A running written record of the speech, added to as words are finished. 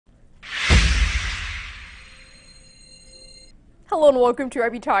Hello and welcome to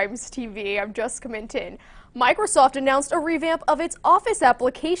IB Times TV. I'm Jessica Minton. Microsoft announced a revamp of its Office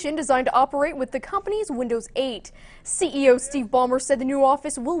application designed to operate with the company's Windows 8. CEO Steve Ballmer said the new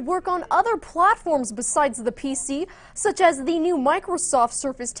Office will work on other platforms besides the PC, such as the new Microsoft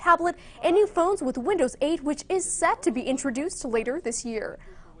Surface tablet and new phones with Windows 8, which is set to be introduced later this year.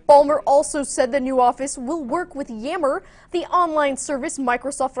 Ballmer also said the new Office will work with Yammer, the online service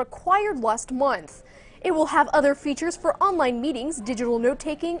Microsoft acquired last month. It will have other features for online meetings, digital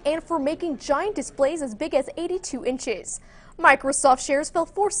note-taking, and for making giant displays as big as 82 inches. Microsoft shares fell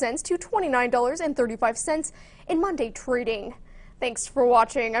 4 cents to $29.35 in Monday trading. Thanks for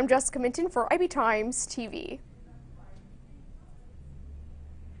watching. I'm Jessica Minton for IB Times TV.